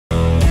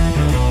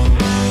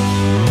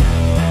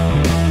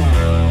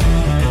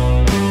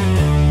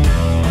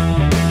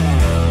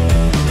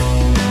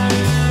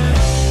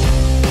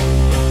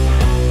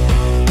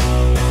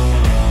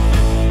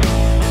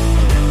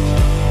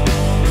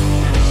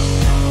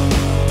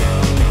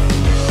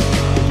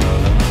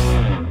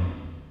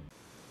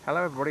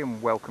Hello everybody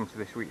and welcome to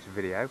this week's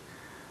video.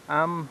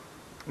 Now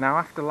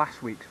after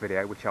last week's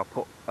video, which I'll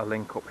put a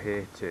link up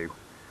here to,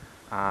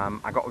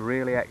 I got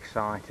really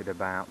excited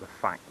about the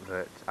fact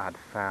that I'd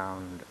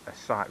found a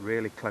site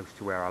really close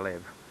to where I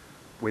live,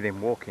 within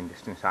walking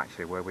distance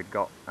actually, where we'd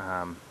got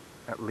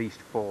at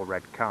least 4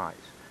 red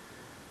kites.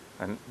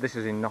 And this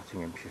is in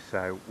Nottinghamshire,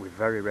 so we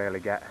very rarely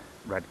get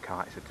red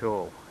kites at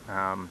all.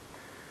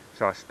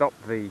 So I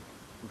stopped the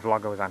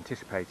vlog I was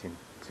anticipating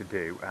to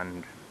do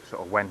and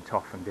sort of went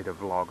off and did a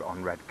vlog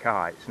on red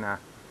kites. Now,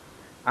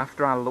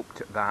 after I looked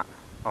at that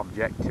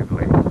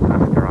objectively,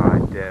 after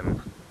I'd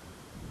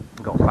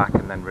got back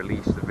and then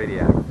released the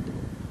video,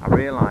 I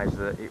realised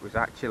that it was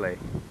actually,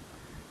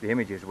 the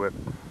images were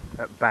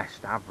at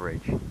best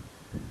average.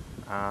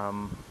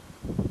 And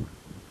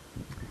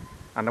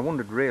I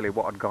wondered really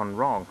what had gone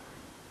wrong.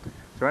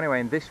 So anyway,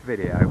 in this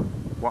video,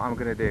 what I'm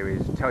going to do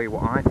is tell you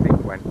what I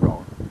think went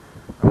wrong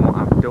and what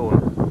I've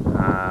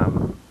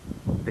done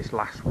this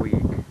last week.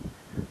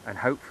 And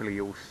hopefully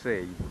you'll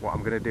see what I'm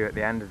going to do at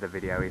the end of the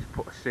video is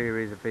put a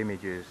series of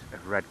images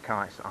of red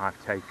kites that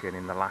I've taken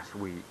in the last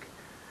week,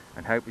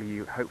 and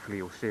hopefully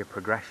you'll see a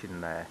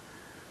progression there,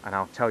 and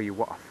I'll tell you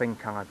what I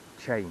think I've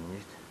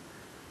changed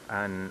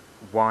and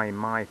why in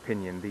my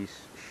opinion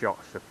these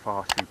shots are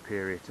far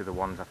superior to the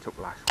ones I took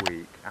last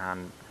week.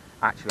 And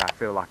actually I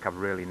feel like I've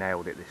really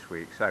nailed it this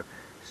week. So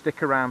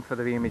stick around for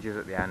the images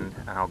at the end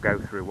and I'll go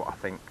through what I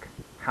think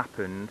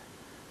happened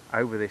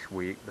over this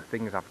week, the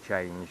things I've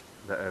changed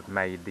that have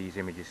made these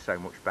images so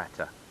much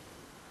better.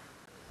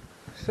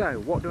 So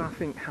what do I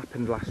think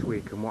happened last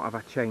week and what have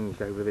I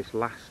changed over this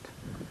last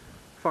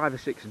 5 or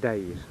 6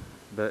 days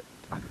that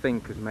I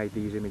think has made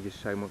these images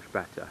so much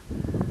better?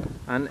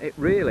 And it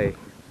really,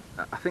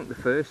 I think the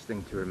first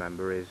thing to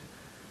remember is,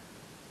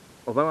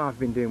 although I've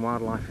been doing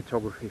wildlife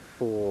photography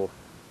for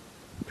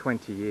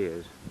 20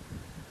 years,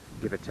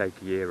 give or take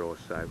a year or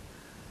so,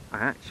 I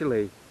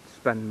actually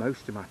spend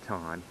most of my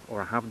time,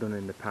 or I have done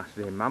in the past,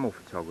 doing mammal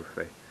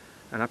photography.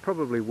 And I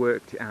probably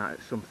worked it out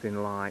at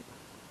something like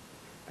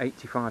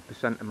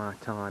 85% of my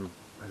time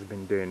has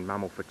been doing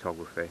mammal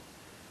photography,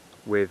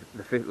 with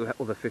the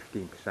other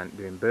 15%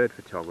 doing bird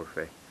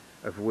photography,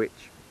 of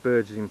which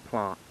birds in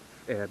flight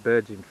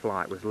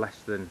was less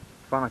than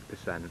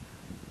 5%.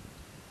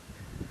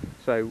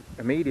 So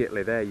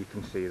immediately there you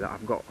can see that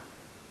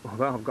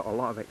although I've got a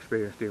lot of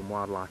experience doing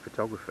wildlife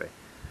photography,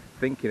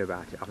 thinking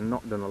about it, I've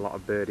not done a lot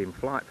of bird in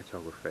flight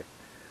photography.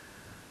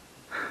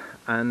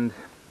 And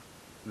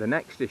the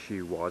next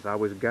issue was I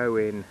was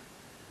going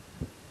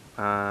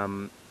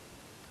to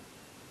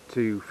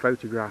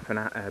photograph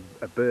a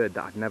bird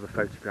that I'd never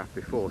photographed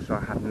before, so I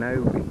had no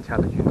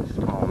intelligence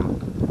on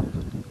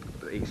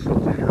its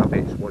sort of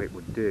habits, what it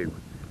would do.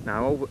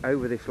 Now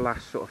over this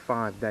last sort of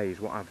 5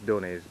 days, what I've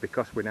done is,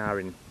 because we're now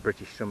in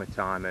British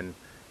summertime and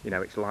you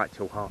know it's light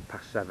till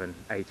 7:30,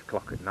 8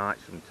 o'clock at night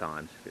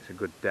sometimes if it's a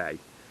good day,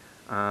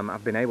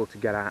 I've been able to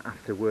get out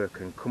after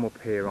work and come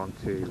up here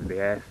onto the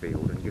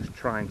airfield and just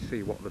try and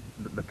see what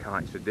the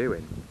kites are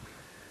doing.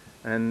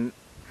 And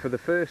for the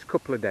first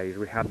couple of days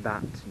we had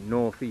that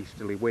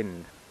northeasterly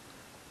wind,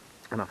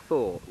 and I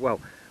thought, well,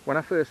 when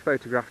I first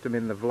photographed them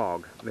in the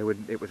vlog,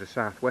 it was a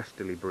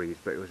southwesterly breeze,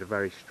 but it was a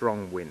very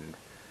strong wind.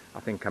 I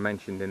think I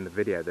mentioned in the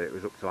video that it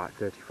was up to like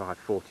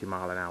 35-40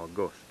 mile an hour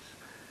gusts.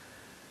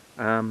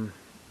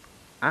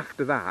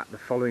 After that, the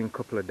following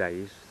couple of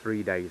days,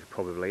 3 days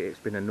probably, it's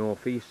been a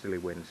northeasterly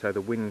wind, so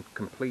the wind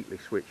completely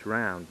switched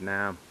round.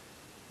 Now,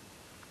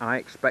 I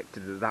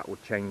expected that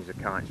would change the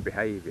kite's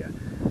behaviour,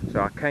 so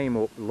I came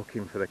up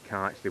looking for the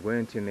kites. They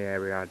weren't in the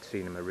area I'd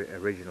seen them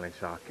originally,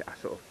 so I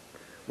sort of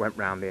went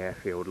round the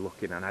airfield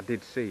looking, and I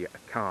did see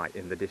a kite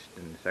in the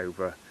distance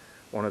over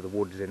one of the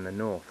woods in the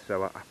north,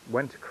 so I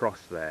went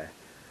across there.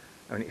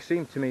 And it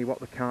seemed to me what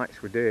the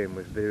kites were doing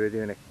was they were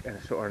doing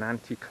a sort of an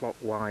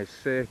anti-clockwise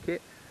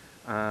circuit.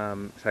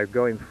 So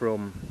going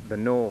from the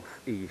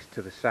northeast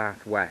to the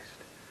southwest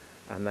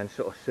and then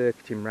sort of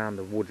circuiting around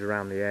the woods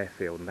around the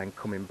airfield and then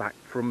coming back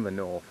from the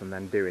north and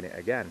then doing it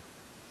again.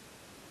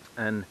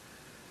 And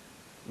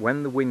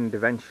when the wind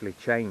eventually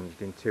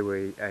changed into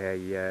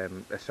a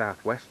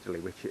southwesterly,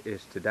 which it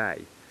is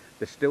today,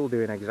 they're still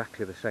doing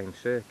exactly the same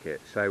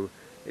circuit, so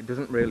it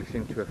doesn't really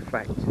seem to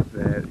affect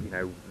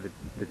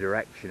the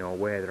direction or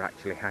where they're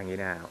actually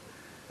hanging out.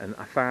 And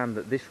I found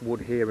that this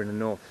wood here in the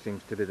north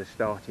seems to be the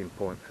starting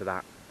point for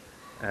that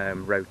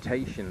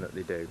rotation that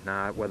they do.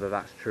 Now, whether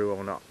that's true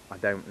or not, I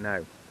don't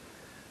know.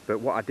 But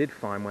what I did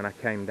find when I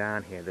came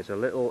down here, there's a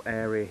little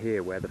area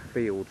here where the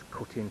fields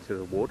cut into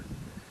the wood.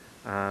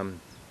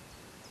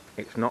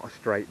 It's not a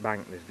straight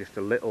bank, there's just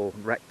a little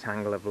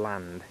rectangle of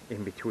land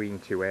in between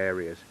two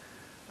areas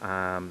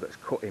that's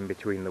cut in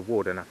between the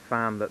wood, and I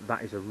found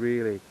that is a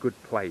really good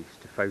place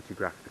to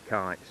photograph the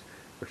kites,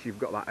 because you've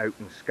got that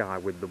open sky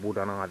with the wood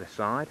on either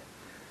side.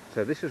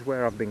 So this is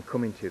where I've been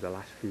coming to the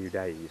last few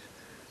days,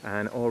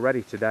 and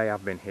already today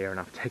I've been here and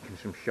I've taken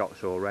some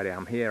shots already.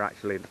 I'm here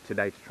actually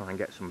today to try and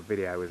get some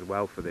video as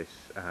well for this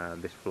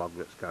this vlog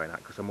that's going out,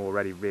 because I'm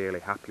already really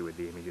happy with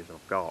the images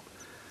I've got.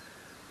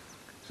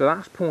 So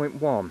that's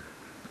point one.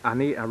 I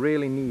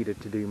really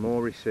needed to do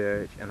more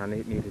research, and I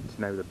needed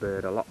to know the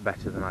bird a lot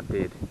better than I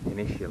did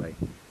initially.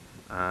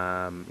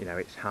 You know,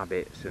 its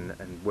habits and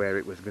where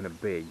it was going to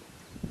be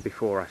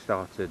before I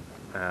started,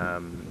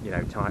 you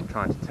know, trying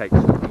to take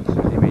some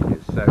decent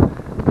images. So,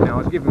 you know, I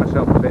was giving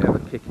myself a bit of a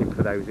kicking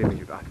for those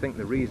images, but I think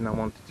the reason I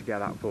wanted to get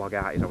that vlog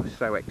out is I was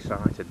so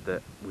excited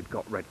that we'd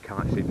got red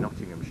kites in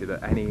Nottinghamshire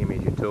that any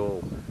image at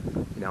all,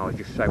 you know, I was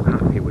just so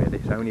happy with.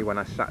 It's only when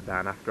I sat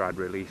down after I'd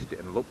released it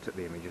and looked at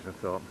the images and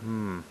thought,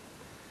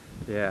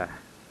 yeah,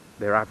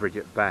 they're average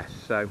at best.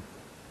 So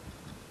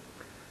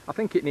I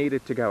think it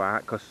needed to go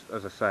out because,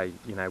 as I say,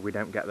 you know, we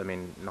don't get them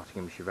in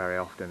Nottinghamshire very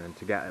often, and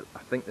to get, I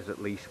think there's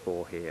at least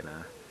 4 here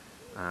now,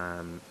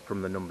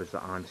 from the numbers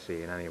that I'm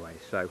seeing anyway.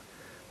 So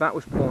that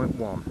was point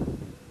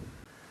 1.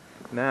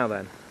 Now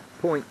then,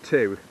 point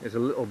 2 is a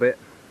little bit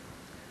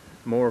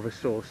more of a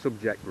sore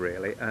subject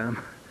really.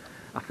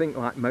 I think,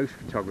 like most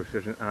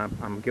photographers, and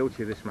I'm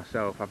guilty of this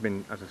myself, I've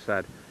been, as I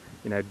said,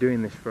 you know,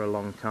 doing this for a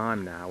long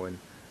time now, and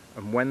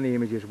when the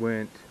images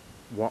weren't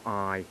what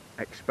I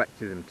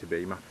expected them to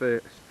be, my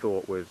first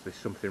thought was there's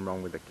something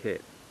wrong with the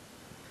kit.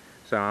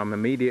 So I'm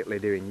immediately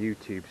doing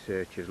YouTube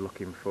searches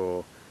looking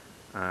for,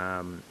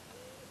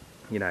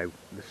 you know,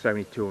 the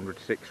Sony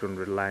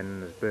 200-600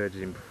 lens, birds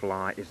in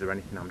flight, is there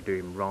anything I'm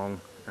doing wrong?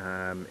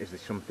 Is there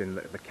something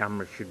that the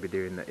camera should be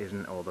doing that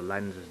isn't, or the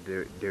lens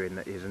is doing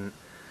that isn't?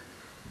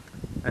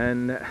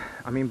 And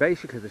I mean,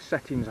 basically the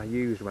settings I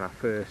used when I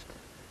first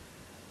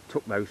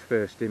took those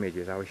first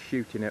images, I was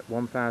shooting at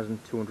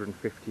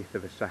 1,250th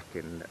of a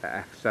second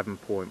at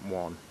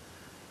f7.1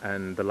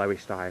 and the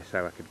lowest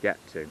ISO I could get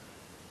to,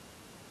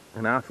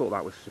 and I thought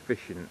that was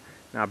sufficient.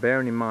 Now,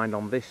 bearing in mind,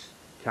 on this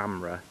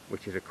camera,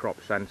 which is a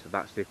crop sensor,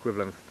 that's the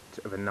equivalent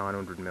of a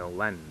 900mm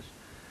lens,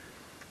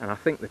 and I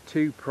think the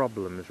two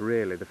problems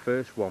really, the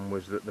first one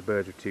was that the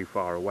birds were too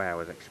far away. I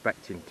was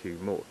expecting too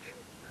much.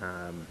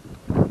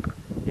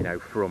 You know,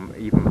 from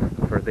even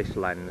for this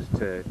lens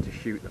to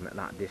shoot them at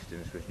that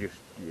distance was just,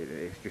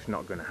 it's just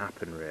not going to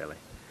happen really.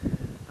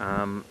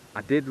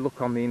 I did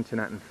look on the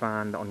internet and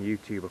found on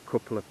YouTube a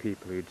couple of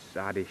people who'd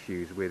had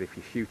issues with, if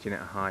you're shooting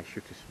at a high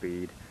shutter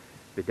speed,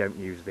 they don't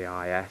use the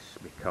IS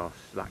because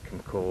that can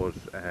cause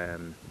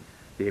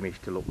the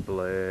image to look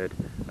blurred.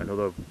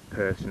 Another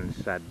person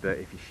said that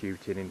if you're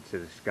shooting into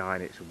the sky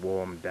and it's a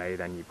warm day,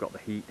 then you've got the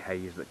heat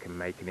haze that can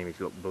make an image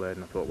look blurred,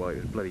 and I thought, well, it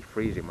was bloody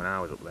freezing when I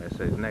was up there, so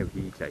there's no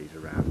heat haze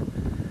around.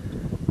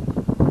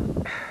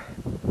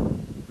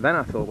 Then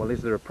I thought, well,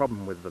 is there a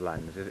problem with the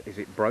lens? Is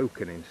it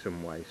broken in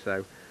some way?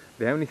 So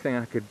the only thing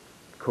I could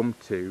come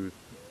to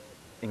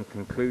in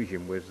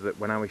conclusion was that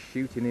when I was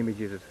shooting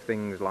images of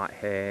things like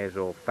hares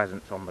or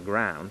pheasants on the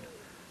ground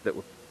that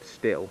were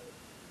still,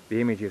 the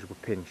images were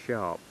pin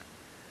sharp.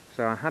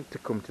 So I had to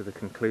come to the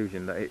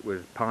conclusion that it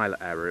was pilot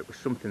error, it was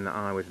something that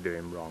I was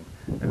doing wrong.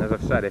 And as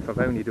I've said, if I've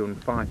only done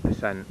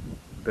 5%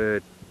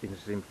 bird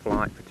in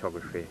flight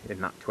photography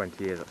in that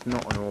 20 years, that's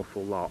not an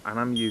awful lot, and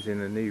I'm using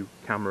a new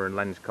camera and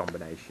lens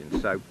combination,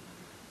 so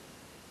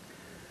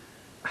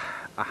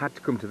I had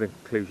to come to the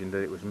conclusion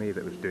that it was me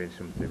that was doing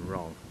something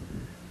wrong.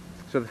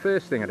 So the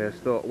first thing I just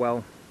thought,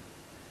 well,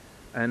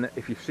 and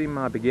if you've seen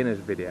my beginners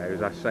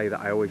videos, I say that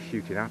I always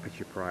shoot in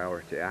aperture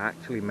priority. I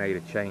actually made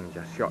a change.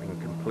 I shot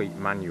in complete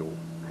manual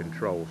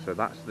control, so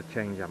that's the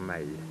change I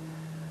made.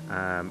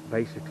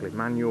 Basically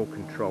manual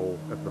control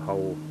of the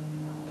whole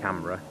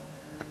camera,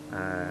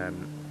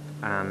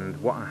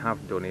 and what I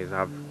have done is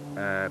I've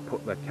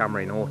put the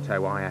camera in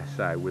auto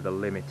ISO with a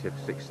limit of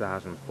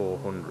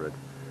 6,400.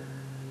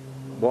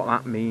 What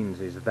that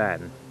means is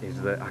that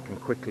I can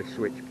quickly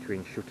switch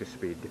between shutter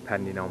speed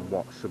depending on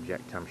what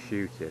subject I'm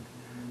shooting.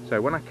 So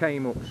when I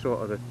came up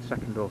sort of the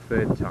second or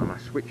third time, I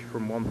switched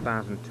from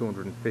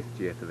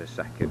 1,250th of a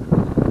second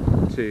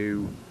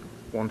to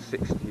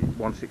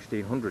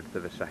 1,1600th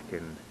of a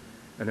second,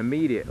 and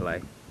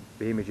immediately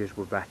the images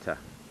were better.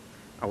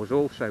 I was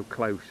also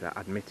closer,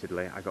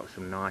 admittedly. I got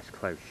some nice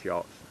close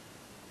shots,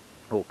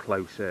 or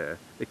closer,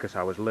 because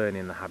I was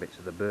learning the habits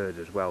of the birds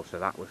as well, so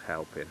that was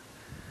helping.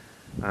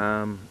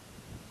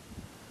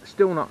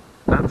 Still not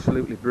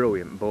absolutely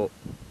brilliant, but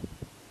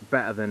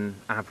better than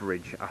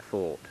average, I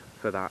thought,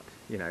 for that,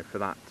 you know, for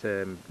that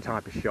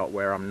type of shot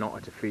where I'm not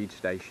at a feed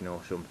station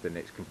or something.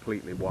 It's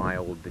completely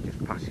wild, they're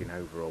just passing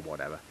over or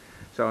whatever.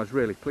 So I was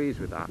really pleased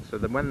with that. So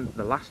then when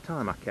the last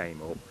time I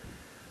came up,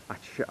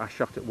 I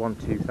shot at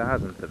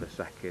 1/2000th of a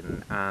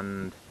second,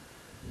 and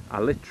I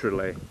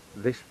literally,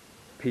 this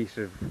piece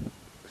of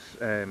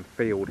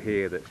field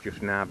here that's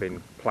just now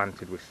been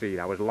planted with seed,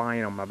 I was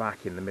lying on my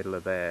back in the middle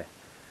of there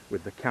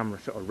with the camera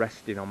sort of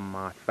resting on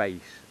my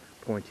face,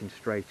 pointing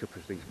straight up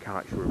as these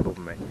kites were above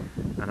me,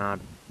 and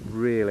I'm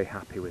really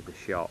happy with the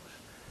shots.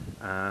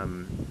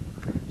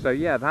 So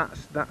yeah,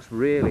 that's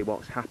really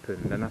what's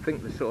happened, and I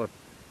think the sort of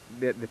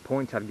the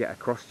point I'd get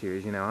across to you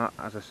is, you know,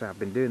 as I say, I've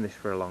been doing this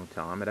for a long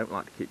time. I don't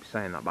like to keep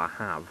saying that, but I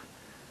have.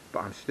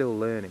 But I'm still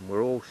learning.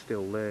 We're all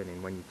still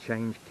learning. When you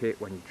change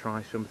kit, when you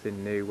try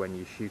something new, when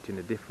you're shooting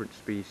a different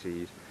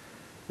species,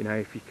 you know,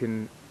 if you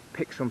can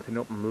pick something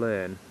up and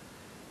learn,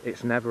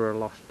 it's never a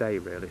lost day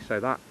really. So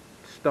that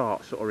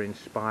start sort of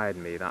inspired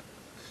me, that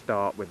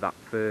start with that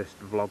first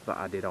vlog that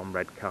I did on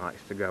red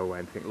kites, to go away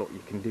and think, look,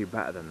 you can do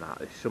better than that.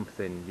 There's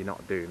something you're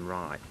not doing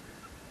right.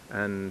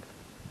 And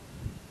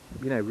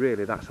you know,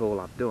 really that's all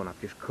I've done.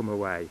 I've just come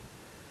away,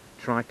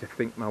 tried to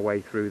think my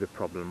way through the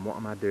problem. What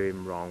am I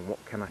doing wrong?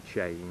 What can I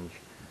change?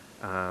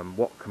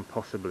 What can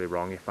possibly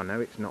wrong? If I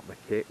know it's not the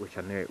kit, which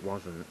I knew it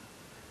wasn't,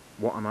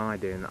 what am I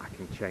doing that I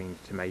can change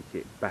to make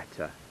it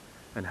better?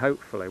 And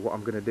hopefully what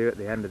I'm going to do at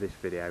the end of this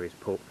video is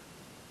put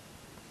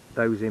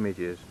those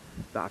images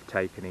that I've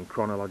taken in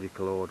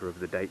chronological order of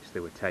the dates they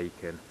were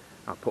taken.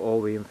 I'll put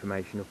all the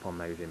information up on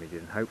those images,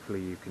 and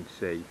hopefully you can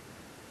see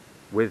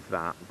with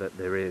that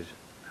there is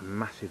a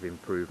massive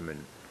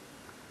improvement.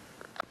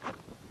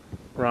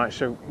 Right,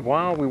 so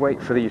while we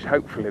wait for these,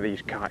 hopefully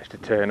these kites to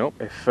turn up,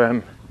 if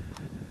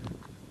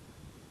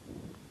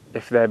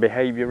their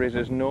behaviour is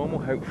as normal,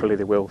 hopefully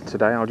they will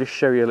today, I'll just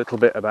show you a little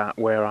bit about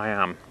where I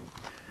am.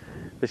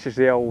 This is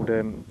the old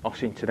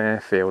Ossington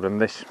airfield, and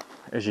this,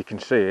 as you can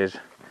see, is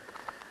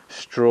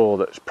straw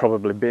that's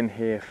probably been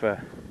here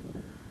for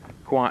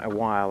quite a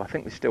while. I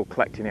think they're still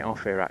collecting it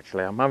off here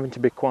actually. I'm having to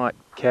be quite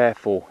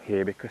careful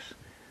here because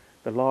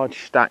the large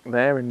stack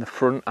there in the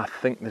front, I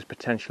think there's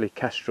potentially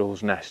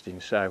kestrels nesting,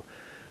 so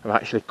I've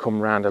actually come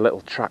round a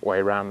little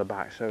trackway round the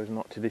back so as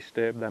not to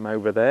disturb them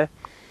over there.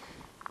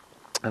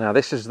 And now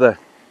this is the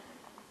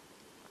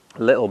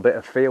little bit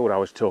of field I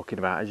was talking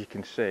about. As you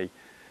can see,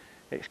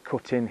 it's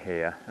cut in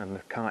here and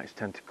the kites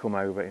tend to come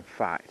over. In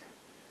fact,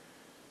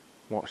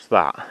 what's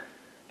that?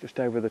 Just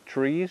over the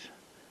trees.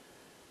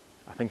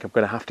 I think I'm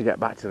going to have to get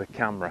back to the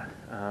camera.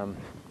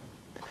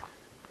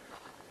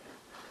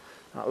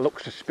 That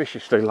looks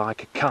suspiciously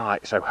like a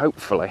kite, so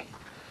hopefully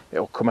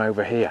it'll come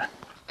over here.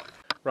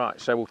 Right,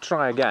 so we'll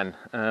try again.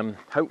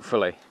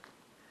 Hopefully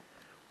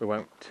we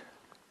won't.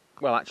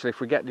 Well, actually, if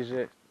we get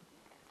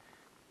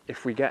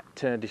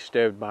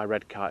disturbed by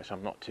red kites,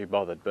 I'm not too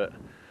bothered. But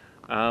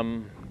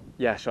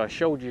yeah, so I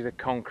showed you the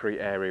concrete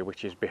area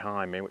which is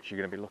behind me, which you're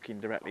going to be looking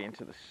directly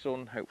into the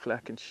sun. Hopefully, I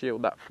can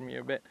shield that from you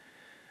a bit.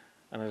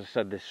 And as I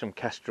said, there's some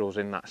kestrels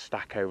in that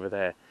stack over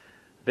there.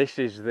 This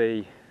is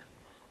the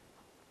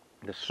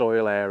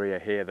soil area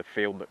here, the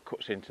field that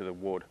cuts into the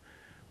wood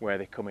where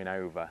they're coming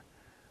over,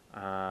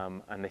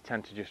 and they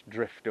tend to just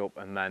drift up.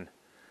 And then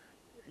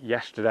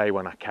yesterday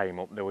when I came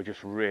up, they were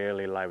just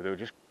really low. They were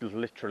just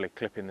literally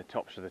clipping the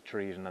tops of the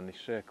trees, and then they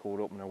circled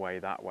up and away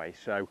that way.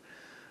 So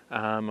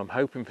I'm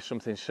hoping for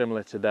something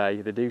similar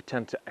today. They do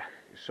tend to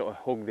sort of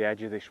hug the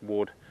edge of this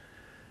wood.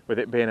 With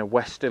it being a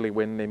westerly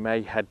wind, they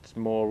may head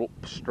more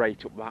up,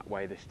 straight up that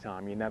way this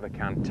time. You never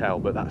can tell,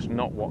 but that's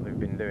not what they've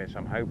been doing. So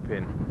I'm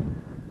hoping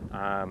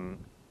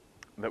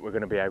that we're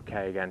going to be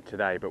okay again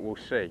today, but we'll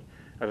see.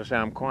 As I say,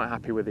 I'm quite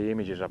happy with the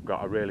images I've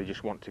got. I really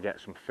just want to get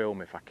some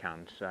film if I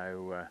can,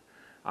 so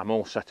I'm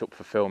all set up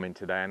for filming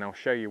today, and I'll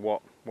show you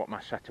what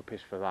my setup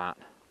is for that.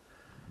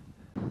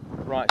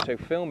 Right, so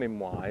filming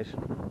wise,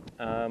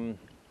 I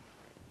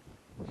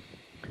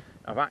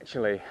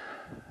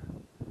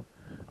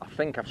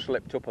think I've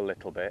slipped up a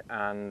little bit,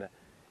 and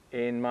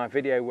in my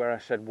video where I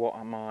said what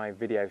my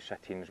video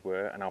settings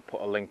were, and I'll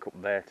put a link up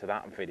there to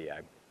that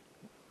video,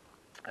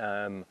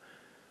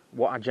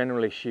 what I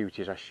generally shoot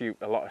is I shoot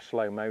a lot of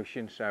slow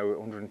motion, so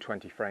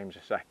 120 frames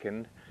a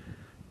second.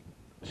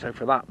 So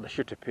for that, the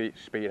shutter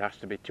speed has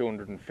to be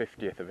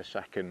 250th of a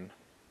second.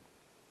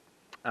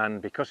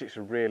 And because it's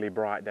a really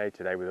bright day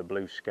today with a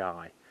blue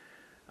sky,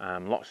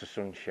 lots of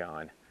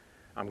sunshine,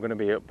 I'm going to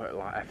be up at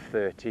like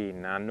f13.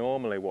 Now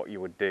normally what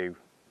you would do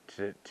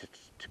to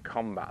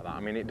combat that, I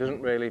mean, it doesn't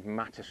really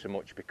matter so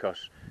much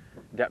because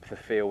depth of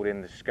field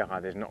in the sky,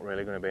 there's not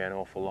really going to be an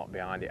awful lot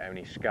behind it,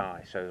 only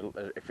sky. So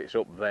if it's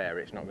up there,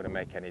 it's not going to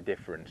make any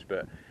difference.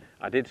 But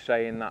I did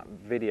say in that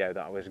video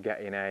that I was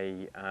getting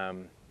a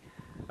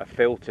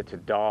filter to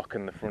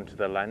darken the front of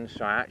the lens,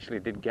 so I actually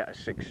did get a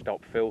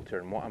 6-stop filter,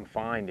 and what I'm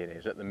finding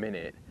is at the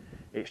minute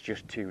it's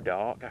just too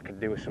dark. I could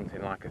do with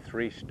something like a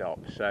 3-stop.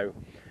 So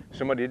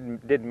somebody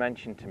did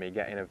mention to me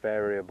getting a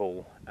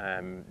variable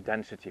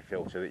density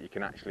filter that you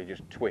can actually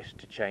just twist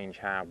to change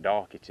how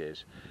dark it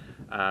is.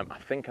 I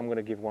think I'm going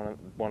to give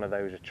one of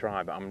those a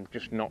try, but I'm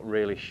just not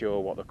really sure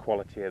what the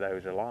quality of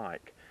those are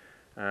like.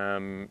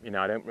 You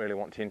know, I don't really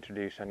want to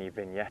introduce any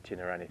vignetting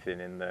or anything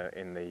in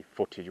the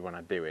footage when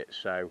I do it.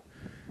 So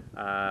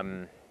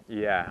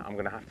yeah, I'm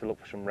going to have to look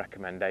for some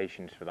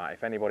recommendations for that.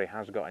 If anybody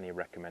has got any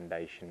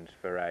recommendations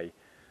for a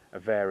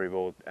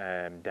variable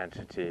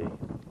density,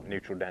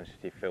 neutral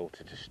density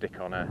filter to stick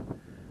on a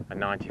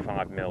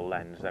 95mm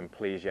lens, then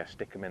please, yeah,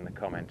 stick them in the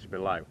comments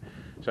below.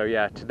 So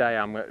yeah, today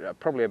I'm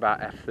probably about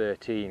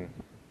f13,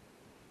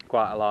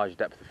 quite a large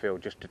depth of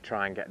field, just to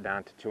try and get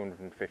down to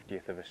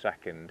 250th of a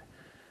second,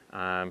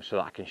 so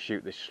that I can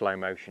shoot this slow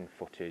motion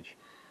footage.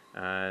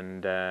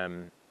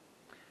 And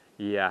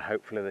yeah,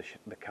 hopefully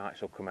the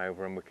kites will come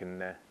over and we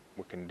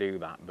can do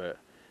that. But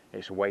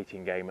it's a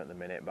waiting game at the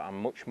minute. But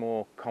I'm much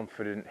more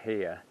confident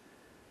here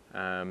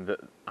that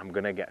I'm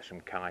going to get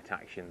some kite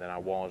action than I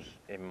was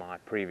in my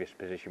previous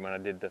position when I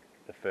did the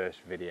first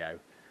video.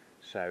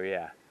 So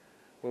yeah,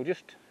 we'll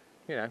just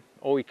you know,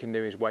 all you can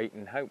do is wait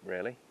and hope,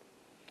 really,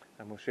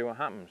 and we'll see what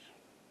happens.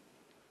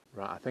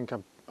 Right, I think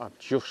I've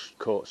just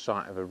caught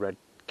sight of a red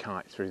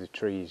kite through the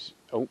trees.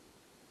 Oh,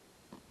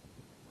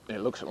 it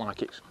looks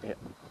like it's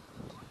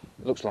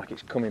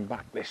coming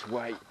back this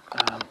way.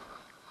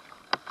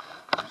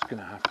 Just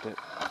gonna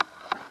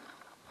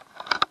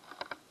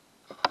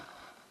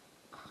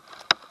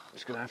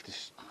have to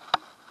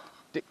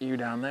stick you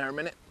down there a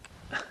minute.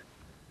 I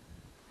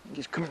think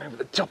he's coming over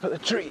the top of the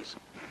trees.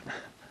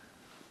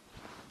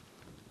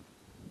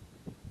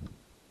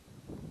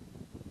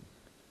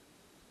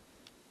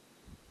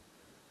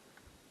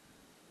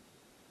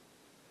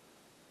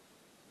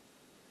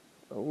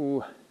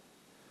 Oh,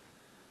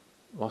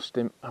 lost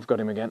him. I've got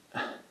him again.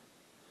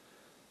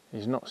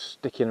 He's not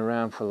sticking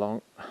around for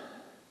long.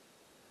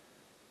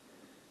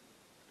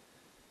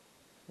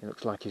 He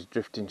looks like he's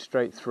drifting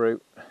straight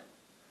through.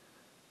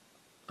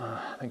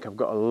 I think I've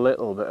got a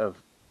little bit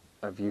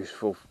of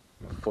useful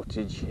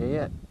footage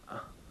here.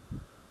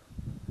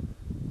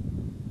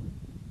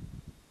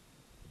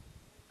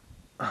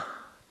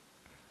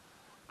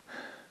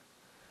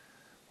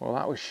 Well,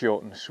 that was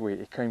short and sweet.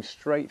 He came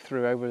straight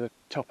through over the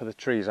top of the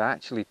trees. I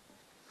actually,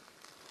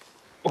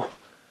 you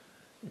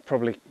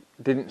probably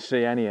didn't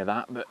see any of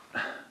that, but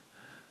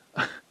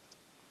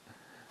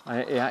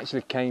he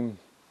actually came,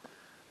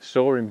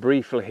 saw him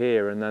briefly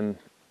here, and then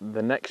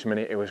the next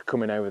minute it was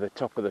coming over the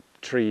top of the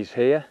trees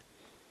here.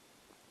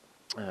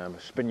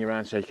 Spin you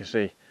around so you can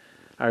see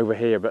over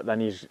here, but then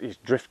he's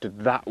drifted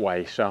that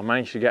way, so I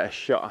managed to get a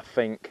shot. I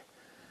think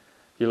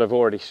you'll have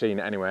already seen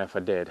it anyway if I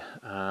did.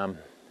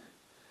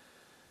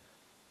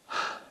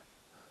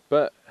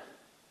 But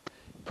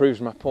it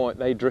proves my point.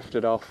 They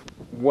drifted off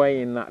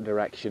way in that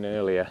direction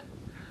earlier,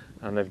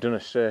 and they've done a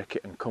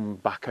circuit and come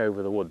back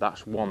over the wood.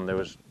 That's one.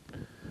 There's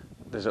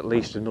at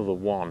least another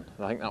one.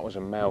 I think that was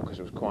a male because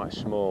it was quite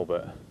small,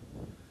 but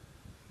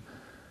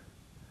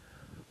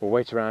we'll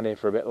wait around here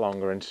for a bit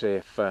longer and see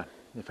if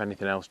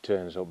anything else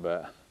turns up.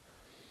 But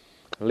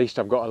at least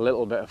I've got a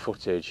little bit of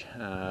footage.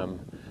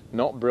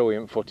 Not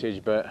brilliant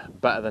footage,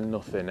 but better than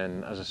nothing.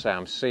 And as I say,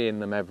 I'm seeing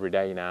them every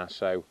day now,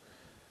 so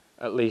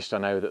at least I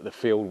know that the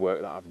field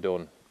work that I've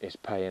done is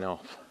paying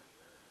off.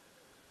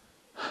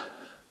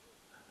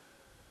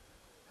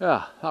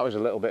 That was a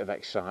little bit of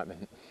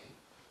excitement.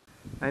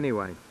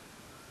 Anyway,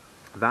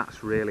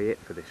 that's really it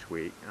for this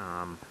week.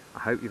 I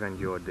hope you've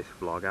enjoyed this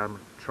vlog. I'm going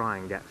to try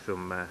and get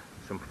some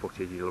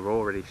footage. You'll have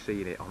already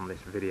seen it on this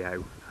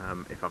video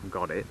if I've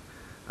got it.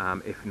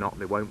 If not,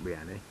 there won't be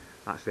any.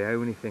 That's the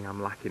only thing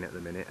I'm lacking at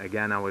the minute.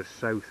 Again, I was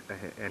so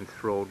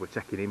enthralled with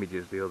taking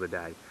images the other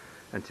day,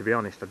 and to be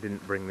honest, I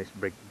didn't bring this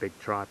big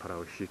tripod. I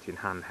was shooting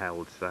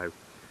handheld, so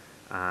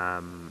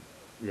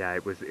yeah,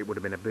 it would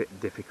have been a bit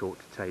difficult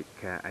to take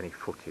any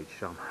footage.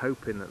 So I'm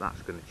hoping that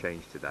that's going to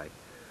change today.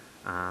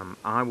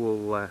 I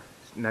will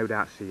no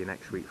doubt see you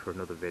next week for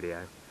another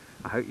video.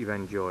 I hope you've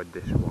enjoyed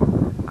this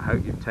one. I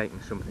hope you've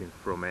taken something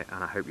from it,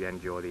 and I hope you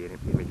enjoy the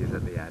images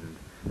at the end.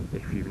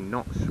 If you've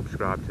not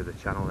subscribed to the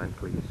channel, then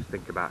please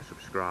think about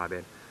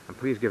subscribing, and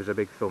please give us a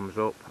big thumbs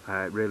up.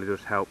 It really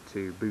does help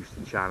to boost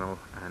the channel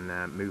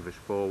and move us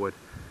forward,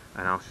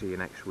 and I'll see you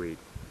next week.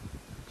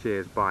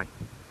 Cheers, bye.